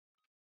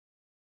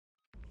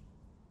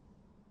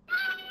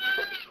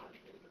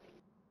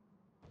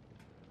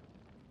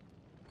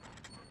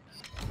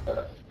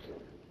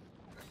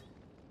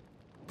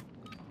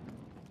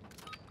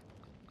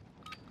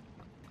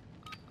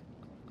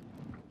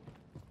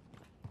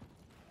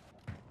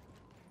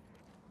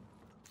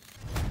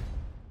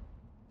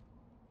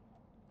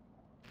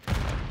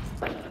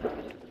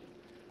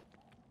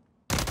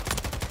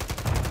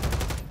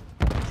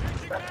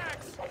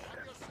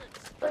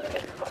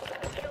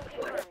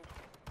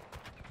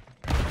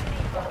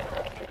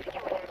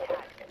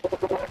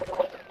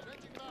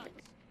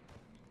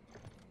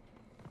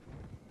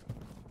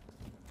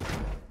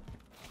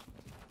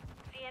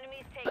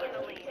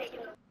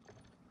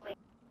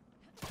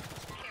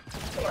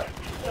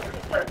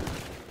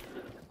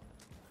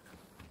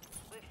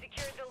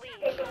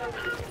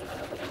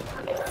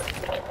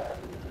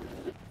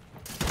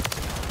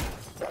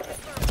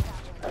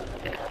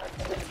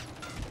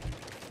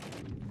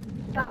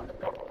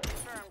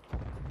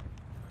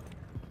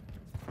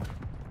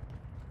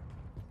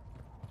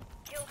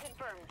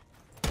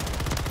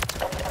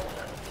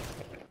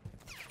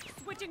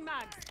Switching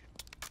mags.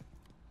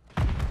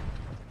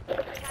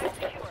 Tag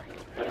secure.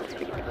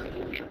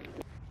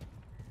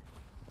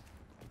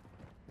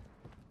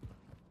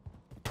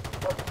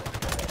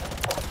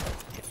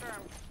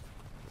 Confirmed.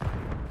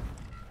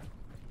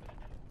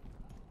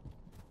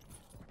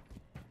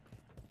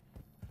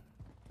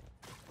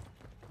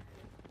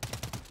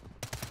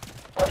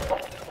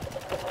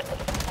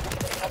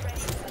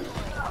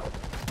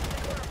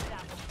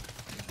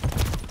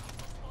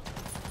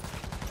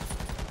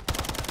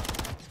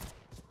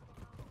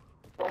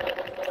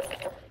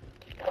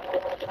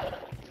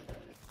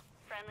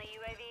 Friendly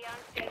UAV on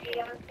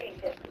station.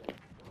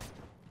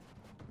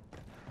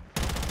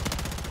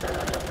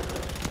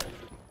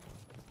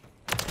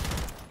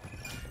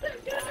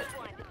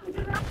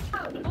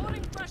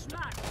 Loading fresh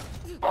mag.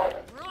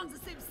 We're on the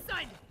same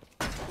side.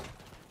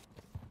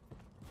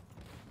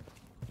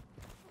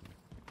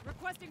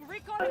 Requesting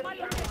recon in my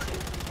location.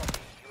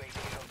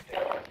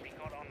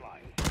 Recon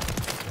online.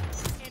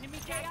 Enemy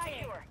Tag KIA.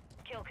 secure.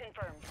 Kill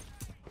confirmed.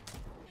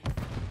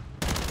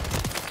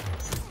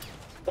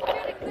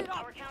 Getting lit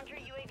up. Our counter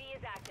UAV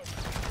is active.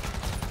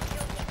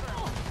 Kill confirmed.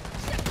 Oh,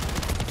 shit.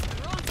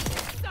 We're on the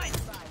same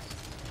side.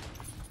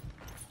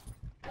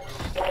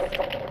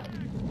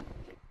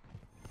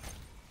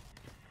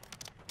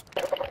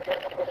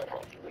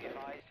 Be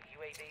advised,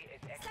 UAV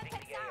is exiting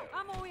the AO.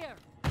 Ammo here.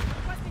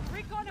 Requesting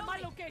recon in my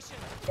location.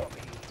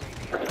 Copy. Be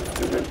advised,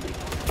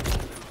 UAV is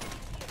exiting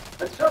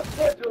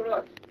the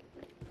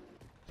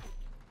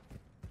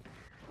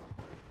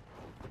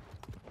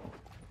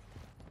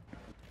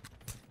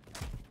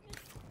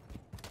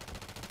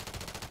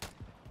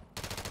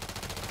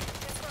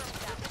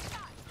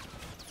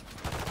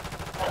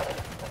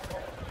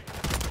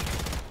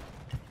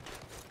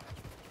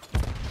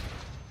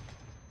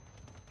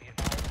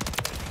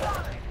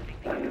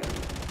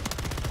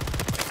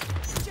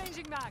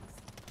Changing mags.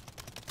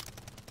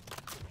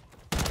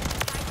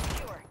 Tag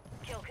secure.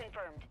 Kill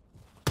confirmed.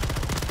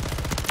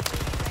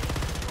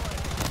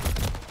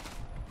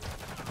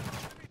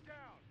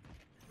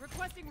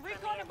 Requesting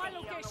recon in my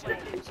location.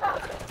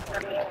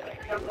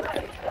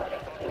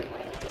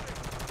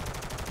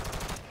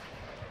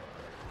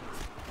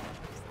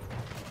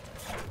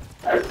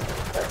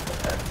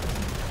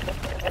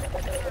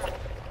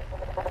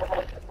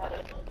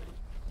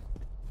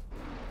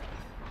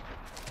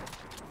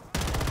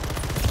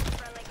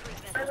 Friendly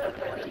cruise missile.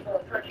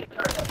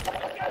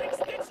 Getting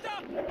stitched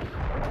up.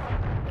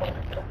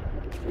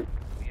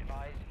 Be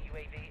advised,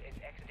 UAV is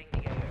exiting the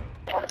AO.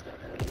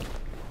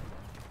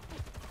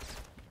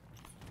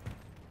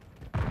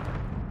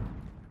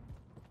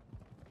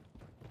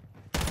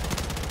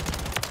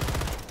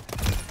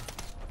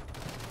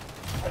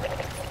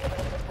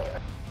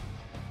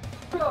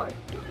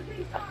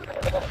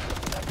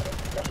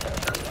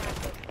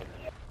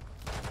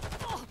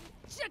 Oh,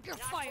 check your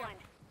Knocked fire. one.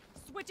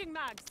 Switching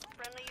mags.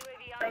 Friendly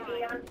UAV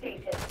online.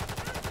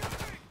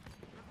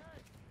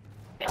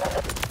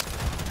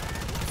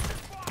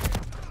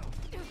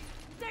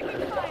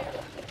 Taking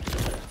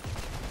fire.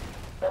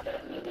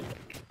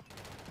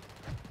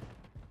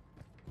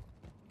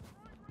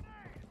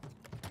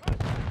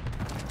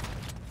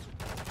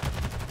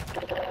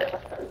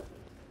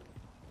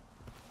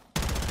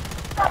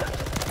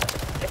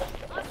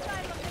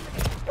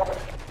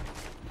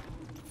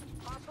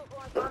 Hostile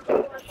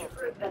eliminated.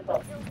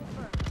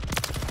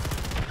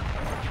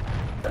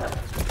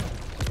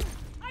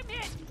 I'm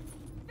hit.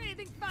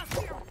 Anything fast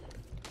here.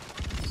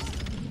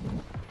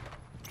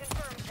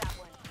 Confirmed that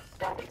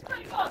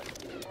one.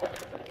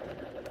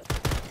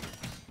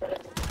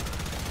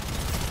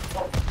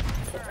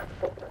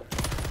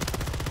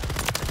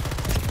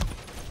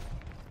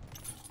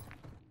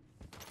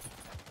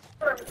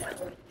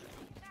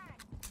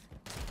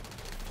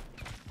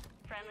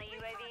 Friendly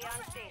UAV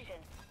on station.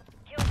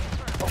 Kill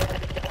confirmed.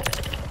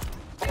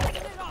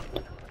 Getting lit up.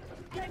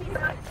 Enemy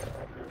sight.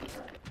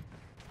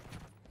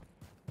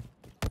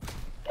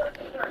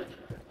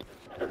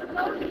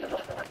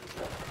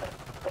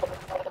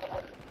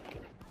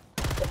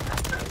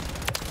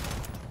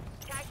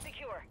 Tag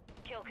secure.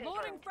 Kill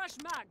Loading confirmed. fresh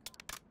mag.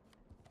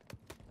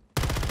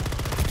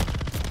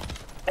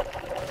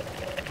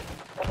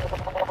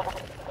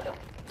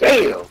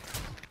 Damn!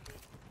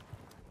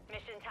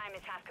 Mission time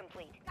is half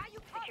complete.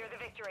 Secure the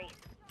victory.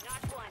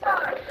 Not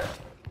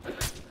one.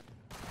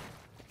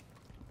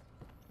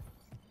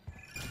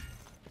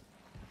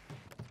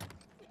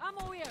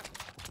 Ammo here.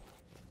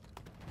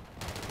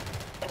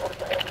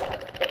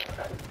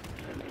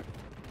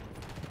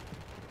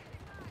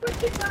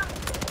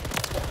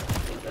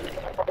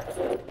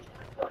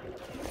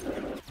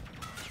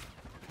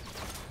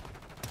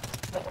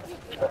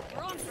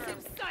 We're on the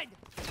same side.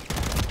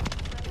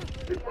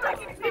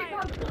 Taking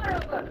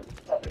fire.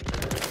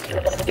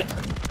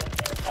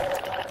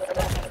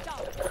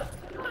 Stop.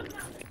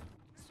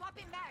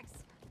 Swapping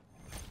mags.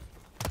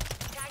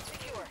 Tag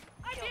secure.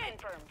 I'm Kill in.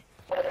 confirmed.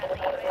 Friendly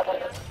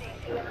UAV on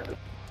station.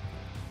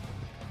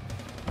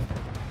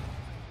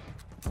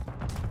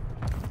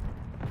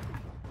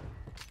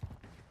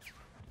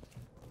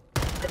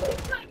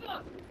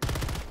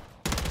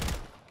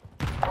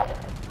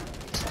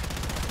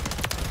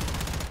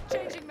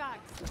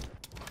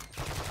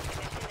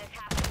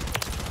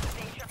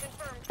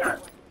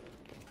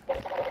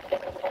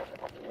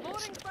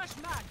 Loading fresh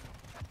mag.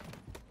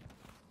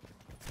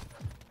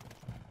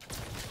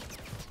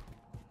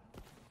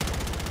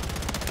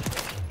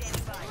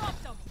 Standing by.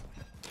 Dropped them.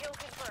 Kill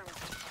confirmed.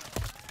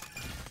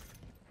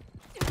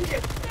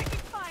 Taking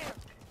fire.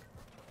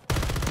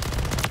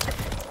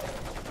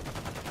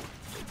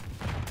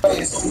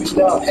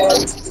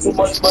 Too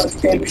much money,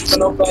 can't be for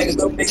nobody.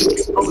 Them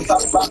niggas always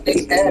talk about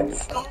they have.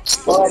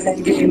 Boy, I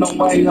ain't getting no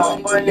money now.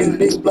 This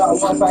big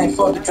block once I ain't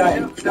for the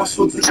time. One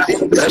shoot to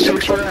the That's your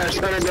trash,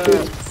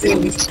 nigga. see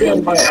me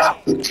still, but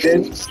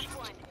then Last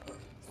one.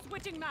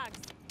 Switching mags.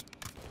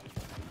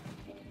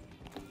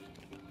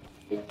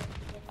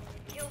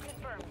 Kill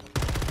confirmed.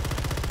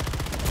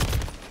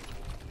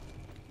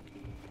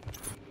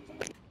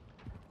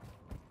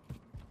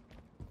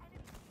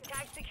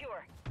 Tag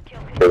secure. Kill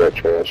For confirmed. that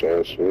trash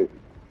ass shit.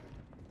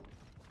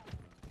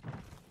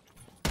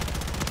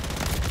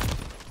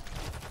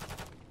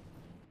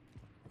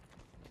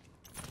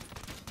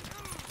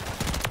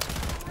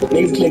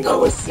 niggas click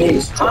over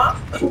snitch.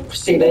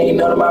 Shit, they ain't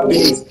none of my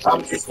business.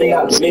 I'm just stay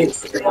out the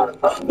mix.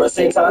 But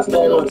same time,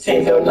 stand on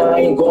 10, hell nah, I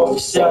ain't going for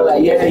shit.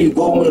 Like, yeah, you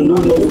go when you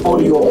lose, no,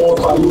 before you go on.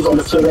 If I lose on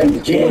the field at the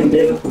beginning,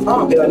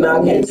 nigga. Hell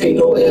nah, I can't take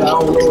no L, I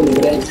don't know,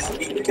 nigga. That just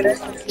me.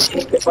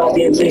 If I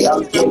get lick,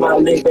 I'll get my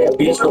lick back,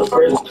 bitch, for the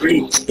first three.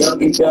 Young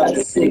bitch got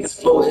the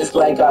sickest flow, it's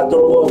like I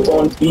throw up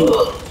on the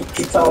beat.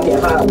 Keep talking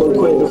hot, but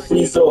quit the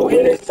free, so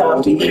when it's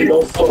time to eat,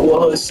 don't fuck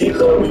with her. She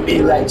love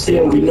me like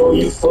chill, we know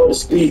you for the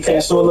street.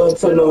 Can't show love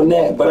to no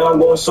neck, but I'm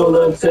gonna show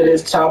love to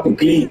this chopping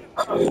glee.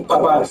 Pop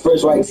out the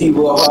fresh white tee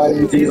with a hard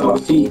disease on my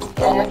feet.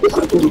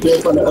 You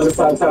been from the other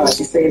side of town,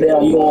 she say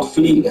that you on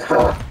fleek.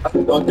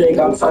 Don't think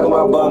I'm talking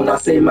about bum, I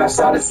say my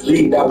shot is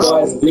sleep. That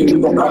boy is bleed,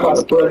 we gon' pop out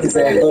the book, his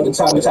ass on the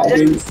top, which I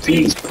didn't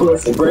speak.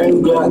 Plus a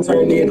brand new gun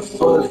turned into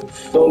foot.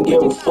 Don't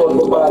give a fuck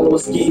about no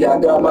ski, I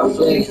got my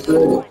flag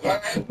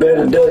hooded.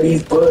 Better duck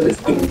these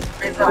bullets,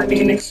 I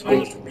need next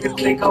week. Niggas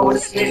click over the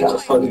snitch, how the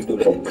fuck you do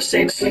that? But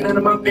shit none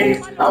of my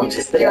business, I'm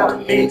just stay out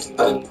of mix.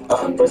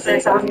 But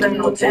since I spend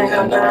no 10,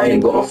 hell nah, I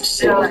ain't going for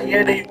shit. Like,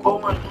 yeah, they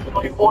going,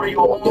 on you order, you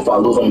on. If I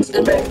lose, I'm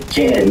still back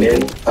again,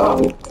 nigga.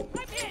 I'm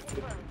hit.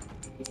 confirmed.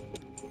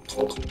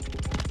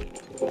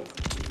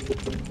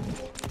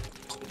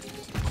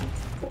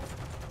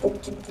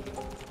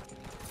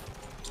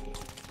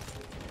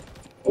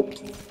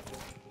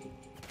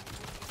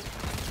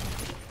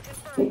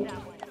 Confirmed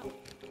that one.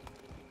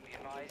 Be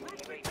advised,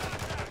 UAV is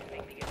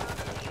activating the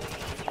enemy. UAV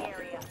in the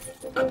area.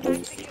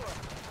 Tag secure.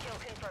 Kill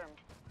confirmed.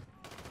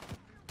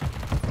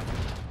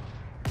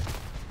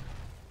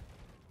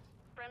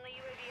 Friendly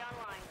UAV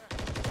online.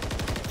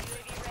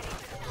 UAV ready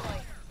to deploy.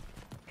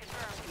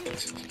 Confirmed.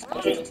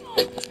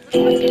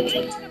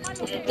 Recon at my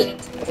location.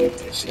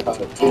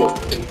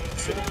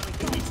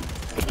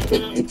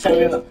 Turn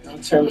it up.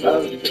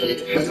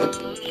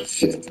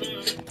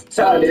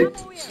 Solid.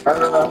 Ammo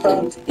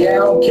here. Yeah, I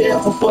don't care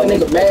if a fuck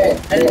nigga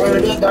mad. I ain't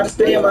running up, gotta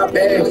stay in my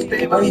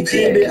bag. When he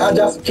did it, I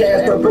drop some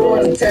cash per bro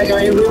in the tag. I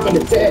ain't ripping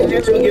the tag.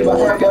 Tryna get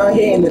behind down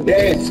here in the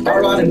dash. I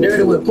ride the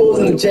dirty with pulls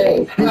in the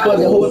jack. These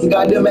fucking hoes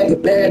got them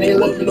acting bad. Ain't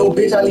looking no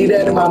bitch, I leave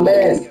that in my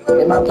mask.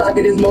 In my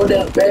pocket is more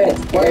than a bag.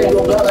 Why ain't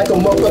go block like a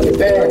motherfucking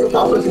bag?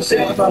 I put some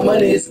shit with my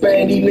money, it's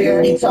spam. These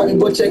niggas be talking,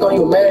 go check on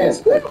your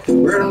mask.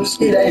 Word on the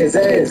street, that his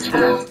ass.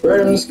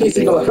 Word on the street,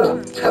 he go,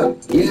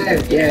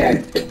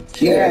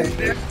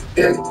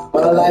 yeah.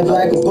 My life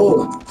like a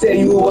book. Tell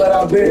you what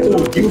I've been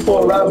through. You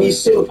for around me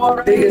shook.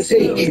 Niggas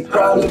hate me.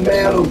 Probably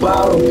mad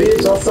about a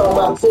bitch on something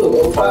I took.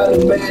 Or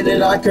probably mad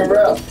that I can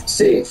rap.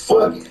 Shit,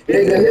 fuck it.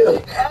 Nigga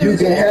here. You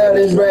can have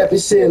this rapping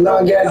shit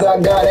long as I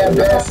got that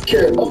bass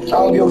secure. I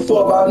don't give a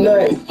fuck about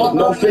nothing.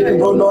 No fitting,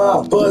 bro, no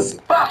I bust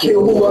it.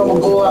 Kill who I'ma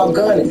go out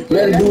gunning.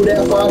 Better do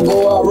that before I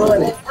go out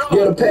running.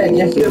 Get a pack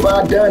and flip,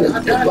 I done it.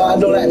 But I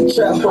know that the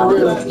trap for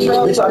real.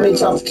 Bitch, I make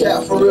chops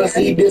clap for real.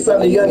 See this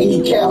other young,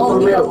 he cap for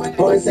real.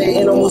 Boy, say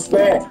ain't almost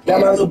spare. That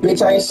my little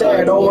bitch, I ain't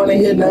sharing. Don't wanna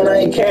hear nothing, I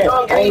ain't care.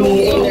 I ain't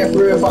even that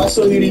for real. If I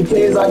show you these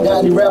plays I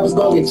got, these rappers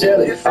gon' get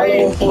jealous. I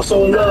ain't for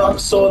so love, I can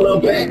show a little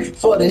back.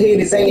 For the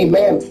haters, ain't even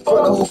mad. For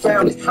the who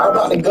found it. I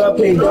brought the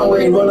gunplay, don't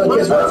wait, run up,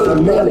 catch right to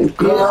the million.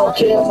 Yeah, I don't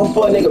care if a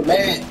fuck nigga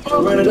mad.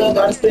 Run it up,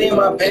 gotta stay in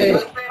my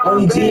bag.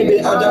 Only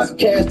G-Bit, I got some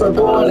cash per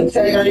boy on the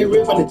tag. I ain't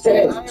ripping the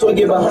tag. So I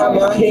get behind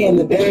my hand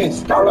in the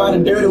dance. I ride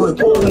the dirty with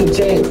pulls in the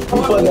chain. You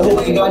fucking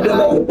hoes, you got them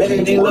like a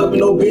bag. They love me,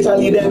 no bitch, I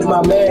leave that in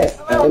my mask.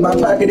 In my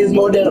pocket is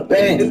more than a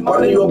bag.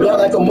 Running you a block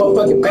like a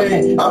motherfucking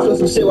bag. I feel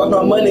some shit while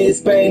my money is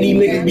Spain. These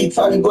niggas be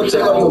talking, go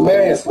check on your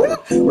mask.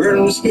 Word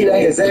on the street, I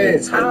his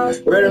ass.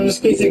 Word on the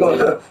street, he gon'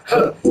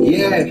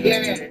 yeah,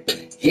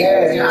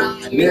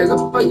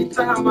 nigga. What you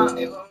talking about?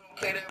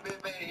 Okay, that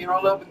bitch, man, you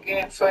roll up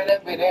again, swear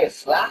that bitch ass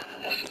slide.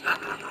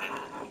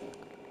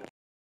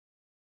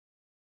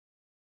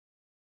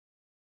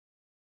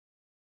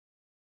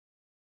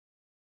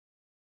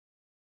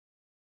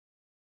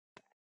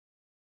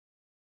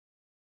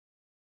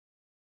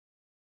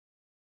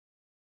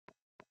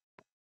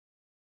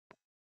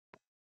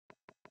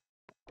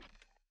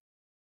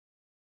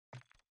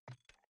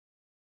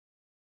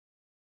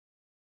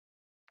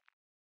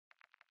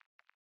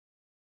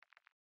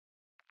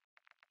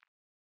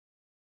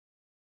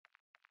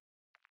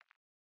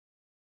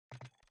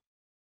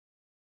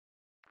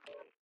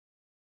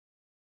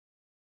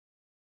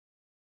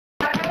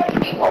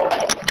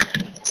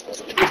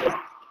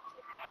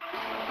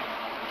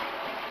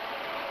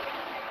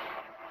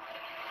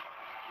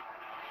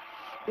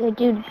 Yo,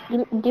 dude,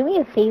 do me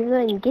a favor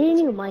and get a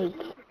new mic.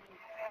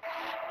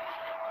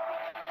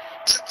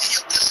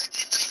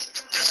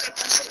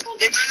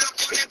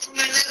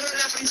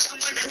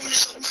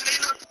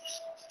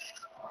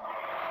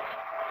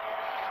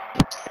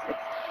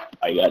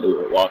 I gotta do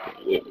it walking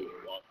with me.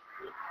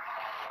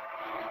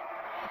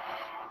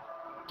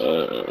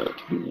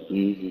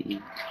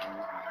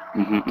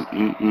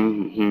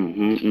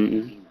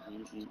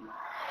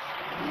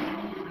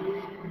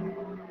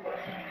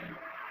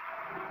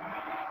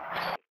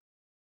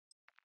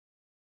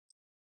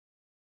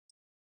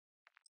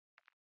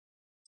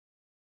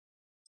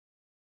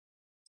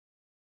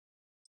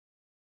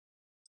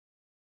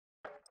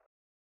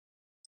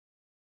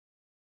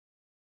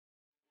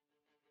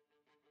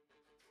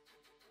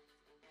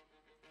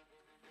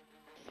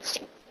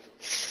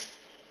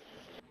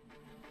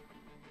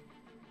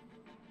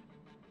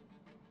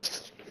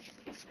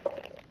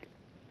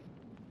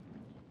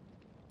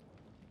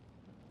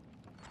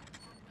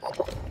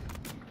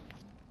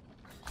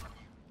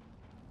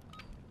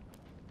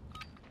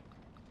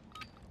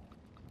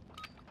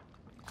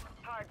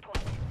 Hard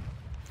point.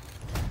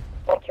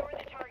 Secure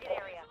the target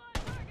area.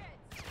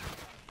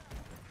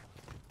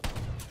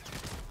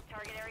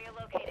 Target area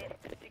located.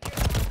 Secure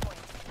the hard point.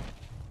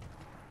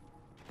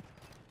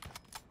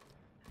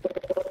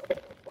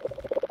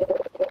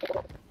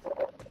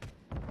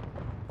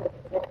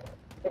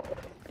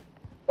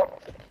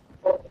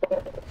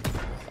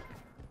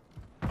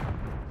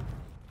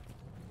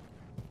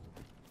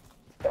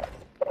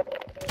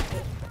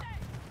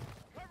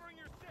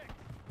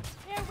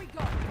 Here we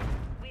go.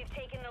 We have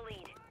taken the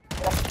lead.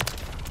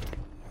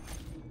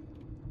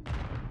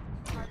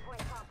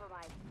 Hardpoint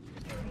compromised.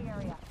 Secure the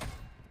area.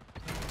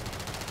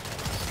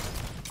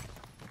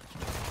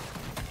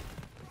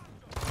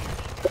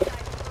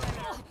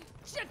 Oh,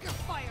 check your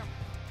fire.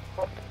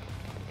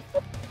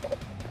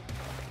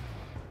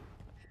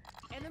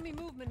 Enemy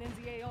movement in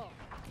the AO.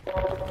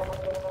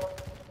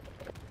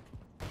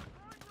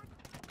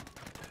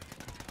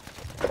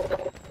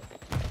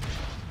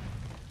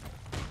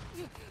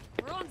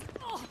 We're on.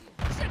 Oh,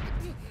 check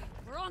it.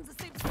 We're on the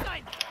same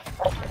side.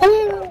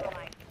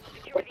 Compromised.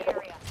 Secure the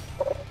area.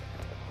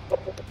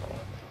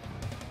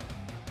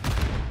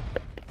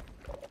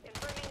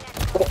 Confirming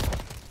next one.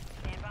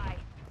 Stand by.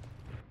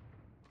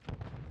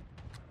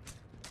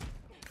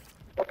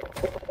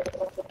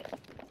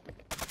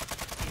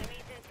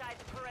 Enemies inside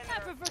the I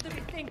perimeter. prefer to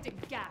be thinking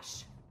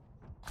gash.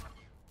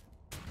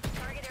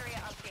 Target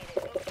area updated.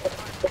 Move to the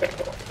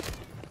hardpoint.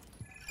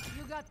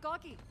 You got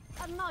cocky,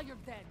 and now you're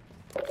dead.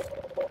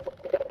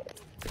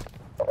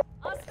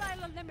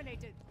 Hostile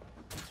eliminated.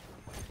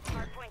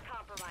 Hardpoint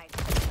compromised.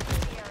 Secure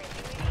the area.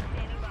 UAV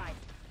standing by.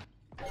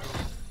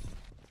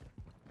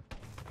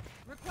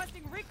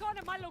 Requesting recon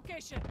at my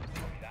location.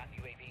 That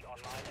UAV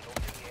online and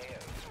orbiting the AO.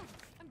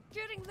 I'm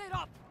getting lit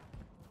up.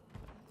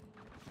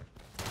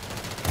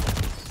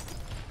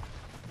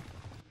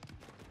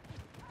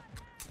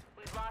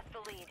 We've lost the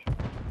lead.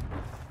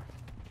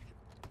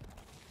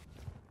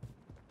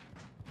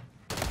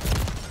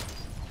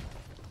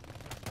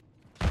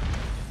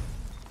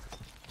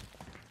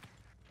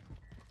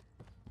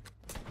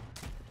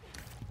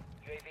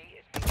 UAV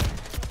is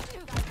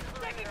being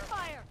Taking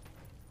fire.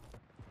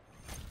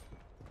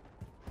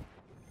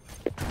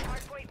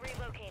 Hardpoint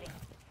relocating.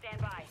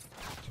 Stand by.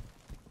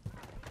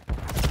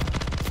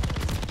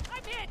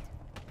 I'm hit.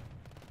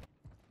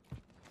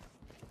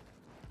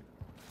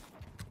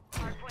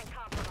 Hardpoint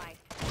compromised.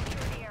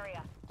 Secure the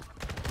area.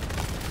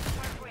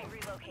 Hardpoint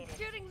relocated.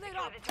 Getting lit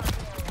Secure up. the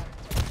target area.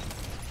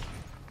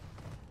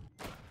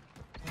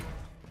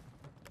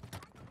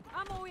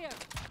 Ammo here.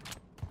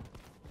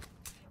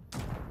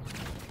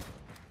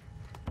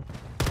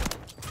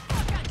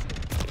 Look at you.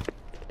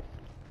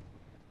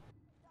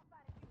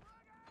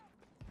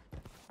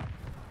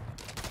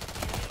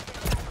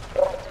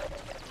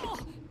 Oh,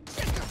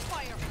 check your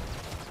fire.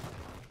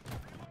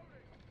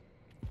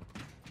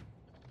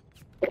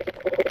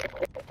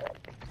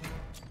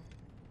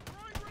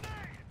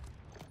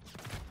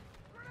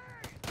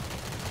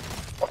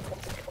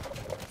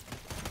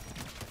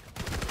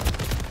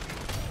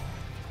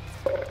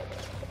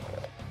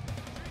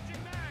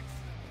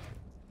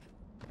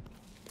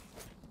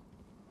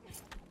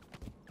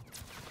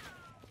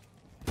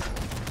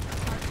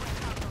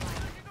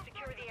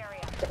 Secure the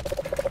area.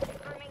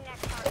 Confirming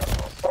next target.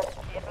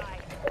 Stand by.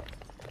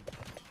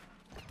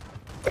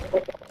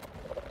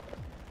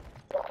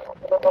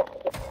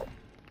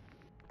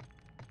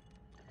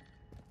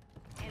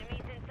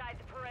 Enemies inside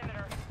the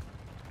perimeter.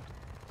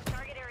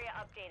 Target area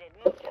updated.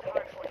 Move to the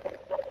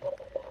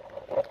hardpoint.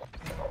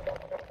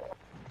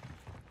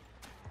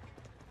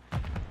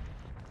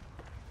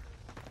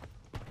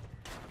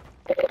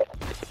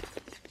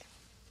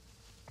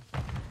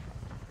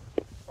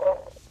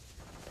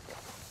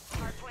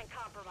 Hardpoint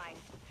compromised.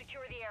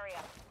 Secure the area.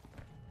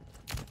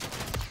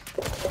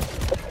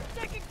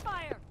 Taking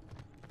fire.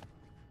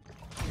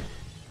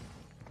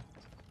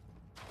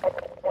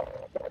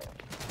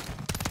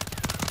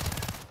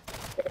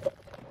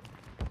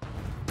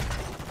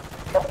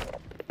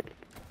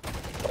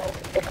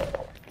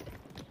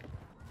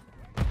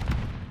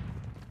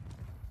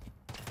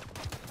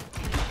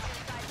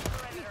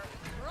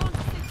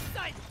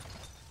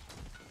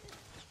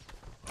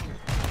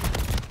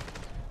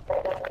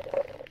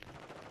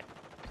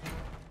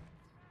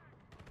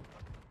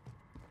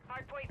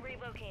 Hardpoint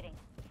relocating.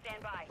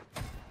 Stand by.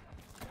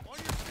 I'm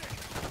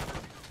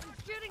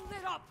getting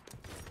lit up.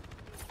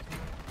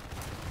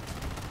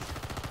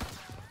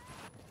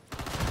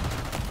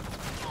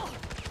 Oh,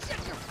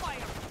 check your fire.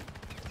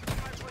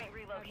 Hardpoint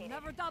relocated.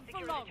 Never done for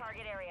Secure long. the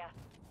target area.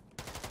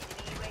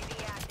 Enemy UAV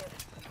active.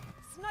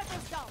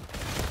 Sniper's down.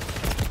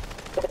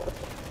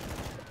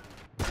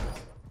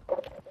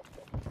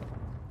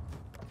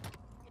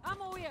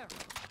 Ammo here.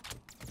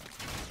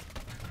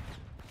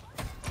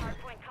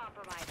 Hardpoint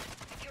compromised.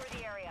 Secure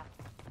the area.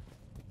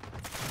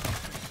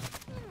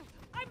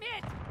 I'm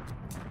hit.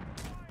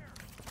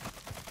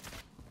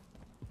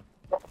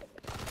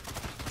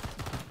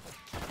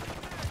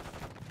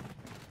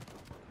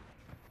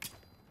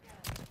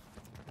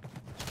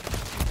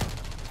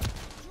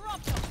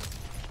 Drop them.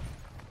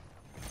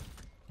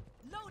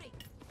 Loading.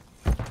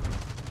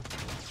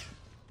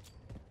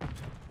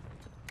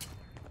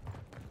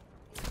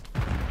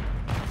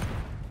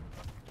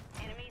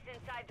 Enemies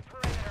inside the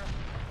perimeter.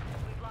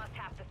 We've lost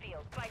half the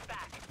field. Fight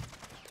back.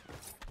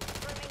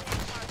 Confirming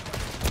next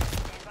hardpoint.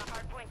 Stand by.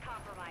 Hardpoint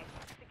compromised.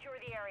 Secure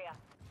the area.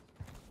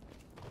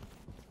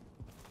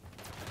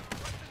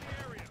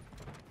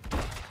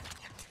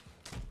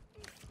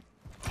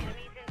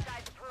 Enemies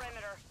inside the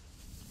perimeter.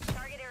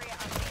 Target area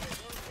updated.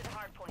 Move to the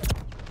hardpoint.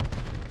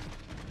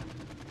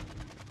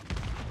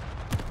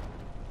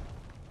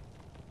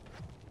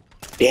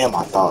 Damn,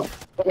 I thought.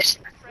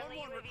 Friendly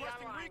UAV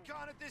online.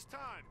 Recon at this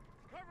time.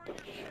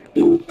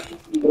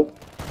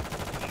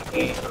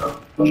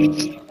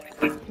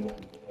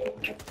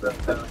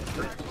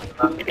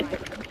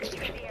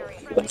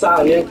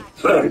 Italian.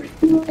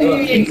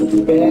 Hey,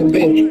 bad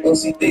bitch, and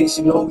she thinks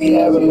she know we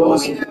having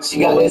motion. She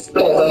got that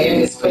splat,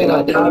 her ass fat,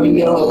 I dive in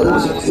her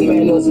ocean.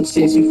 Man, on some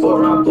shit, she fuck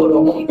around, put a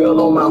homegirl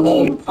on my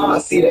home. I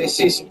see that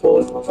shit she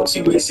post,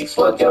 she wish she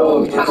fuck that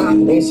on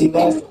me. And she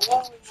nasty.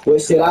 Well,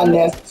 shit, I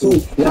nasty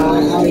too.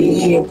 Nah, I ain't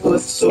eating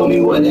pussy, show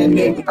me what that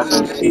nigga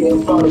do.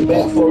 Even from the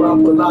back, for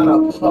I'm pull out, I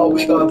pull her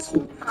wig on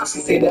too. She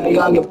said that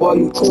young boy,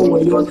 you cool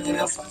when you're the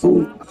ass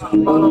fool.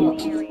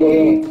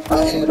 Yeah, I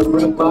had a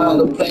rip out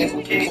of the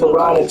plastic. So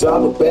ride and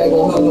drop a bag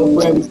on her little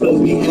friend because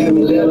we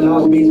haven't let her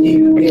out, bitch.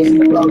 Eat bitch,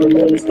 we probably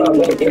better stop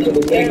making it a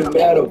nigga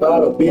mad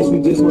about a bitch.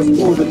 We just was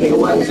cool, the nigga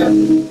watch that.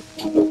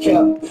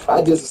 Cap,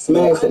 I just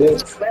smashed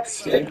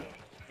it.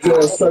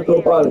 Yeah, circle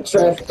up all the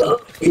traffic.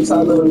 Bitch,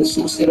 I love to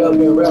shoot shit up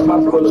and rap my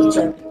brother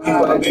trap. If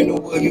I been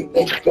the way you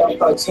think you got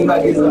caught, she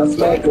might get I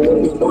smack her.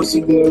 You know she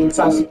good every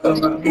time she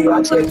come around me,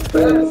 I catch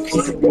fast.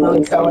 She said, girl,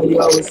 in town, you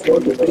always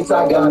smoking, bitch,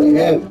 I gotta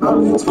have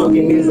it.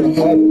 Smoking is a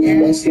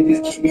habit, that shit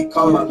just keep me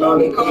calm. I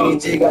love it,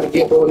 AJ, gotta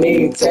get on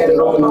name tatted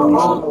on my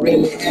arm. I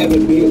really have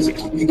it,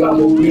 bitch. You got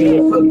more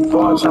green for the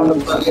farm,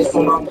 tryna buy it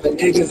for my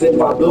niggas. If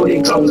I blow,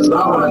 they come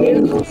along,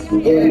 nigga.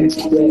 Yeah,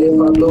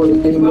 if I blow,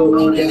 they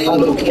go. Yeah, I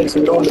look at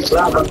you on the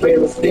block. My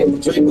favorite step,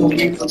 drink on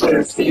me, I'm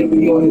gonna sit.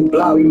 We on his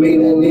block, we made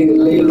that nigga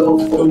lay low.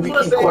 When we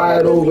keep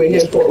quiet over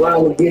here, for a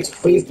while, and get your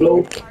face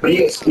blow.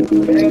 Bitch, stupid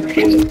man,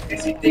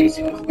 bitch. She thinks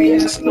she know we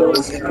ass low.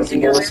 She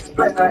got a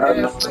black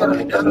ass,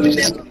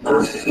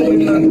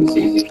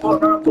 she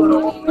fuck around, put her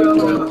own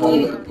girl on the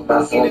home. I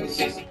see that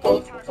shit, she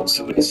post,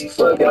 she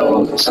fuck out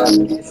all the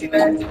time. She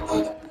nasty,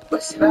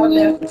 but she not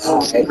left. I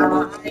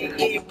ain't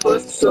eating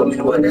pussy, show me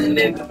what that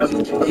nigga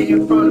do. Get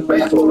you from the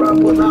back, for I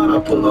pull out, I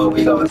pull up,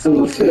 we gon'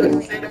 do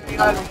shit. Say that we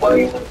got the boy,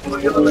 you do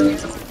your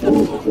legs.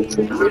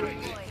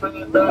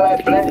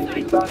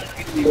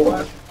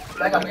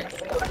 Like I'm in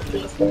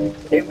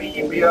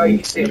MBRE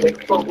shit, like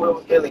fuck with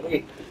them killing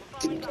it.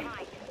 Falling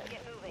behind.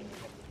 Get moving.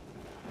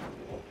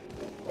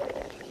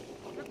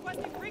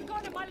 Requesting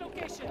recon at my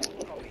location.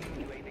 Copy.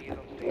 UAV is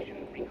on station.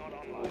 Recon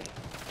online.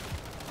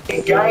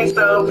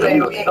 Gangsta play,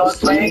 we gon'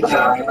 slang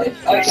time. I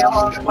get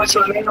home, put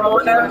your name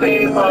on that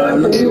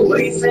paper. What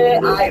he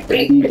said, I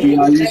bet.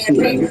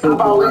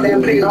 I'm always that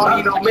play, don't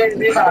need no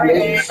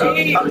minutes.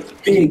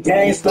 Big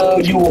gangsta,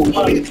 you a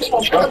money.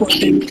 I'm from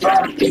big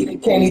body,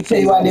 can't even tell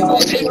you why they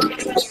want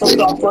it. So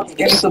I'm fucking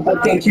gangsta, but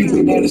can't keep it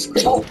in the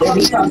street.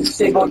 Every time the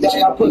shit go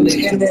down, I put it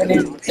in there,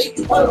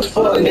 nigga. What the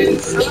fuck, nigga?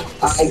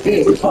 I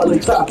get on the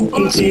top,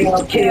 each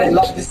on kill,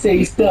 like to say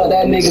he stuck,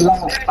 that nigga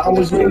lie. I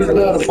was really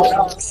good, but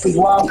I was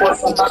wild for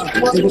some time.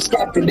 Niggas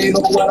captain, they know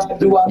what I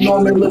do. I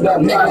normally look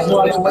up niggas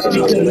running away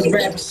because it's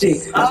rap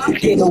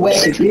shit. Getting away,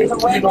 bitch.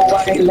 You know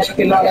I ain't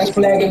lacking all that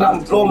flagging.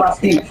 I'ma blow my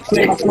feet.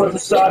 Claim for the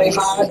shot, they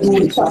how I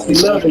do it. Tossy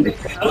loving it.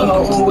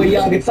 When we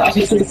young, it's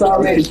Tossy shit's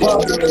already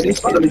bumping. This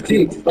shit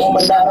legit. On my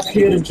night, I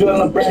hear the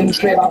drill, a brand new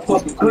straight, I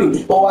fucking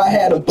quick. Oh, I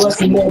had a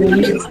bust and never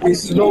lit.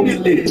 Bitch, you know we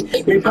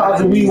lit. They pause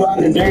and we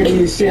riding dirty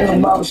and shit. Her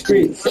mama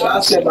street. So I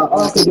said my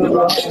uncle do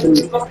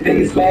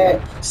niggas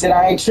mad. Shit,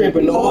 I ain't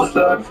tripping, no whole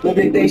stuff. Look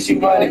at they she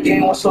run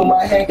again. Won't show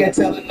my hand, can't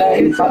tell the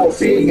name. I'm a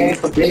big game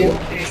for bill.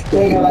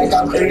 Thinking like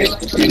I'm big.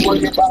 Ain't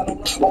worried about them.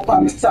 Won't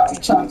pop me top, you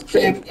trying to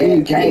flip.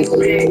 Big game,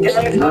 big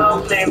game.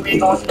 I'm saying we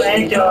gon'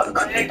 spank ya.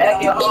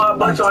 Acting hard,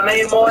 but your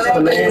name on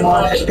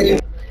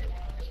that.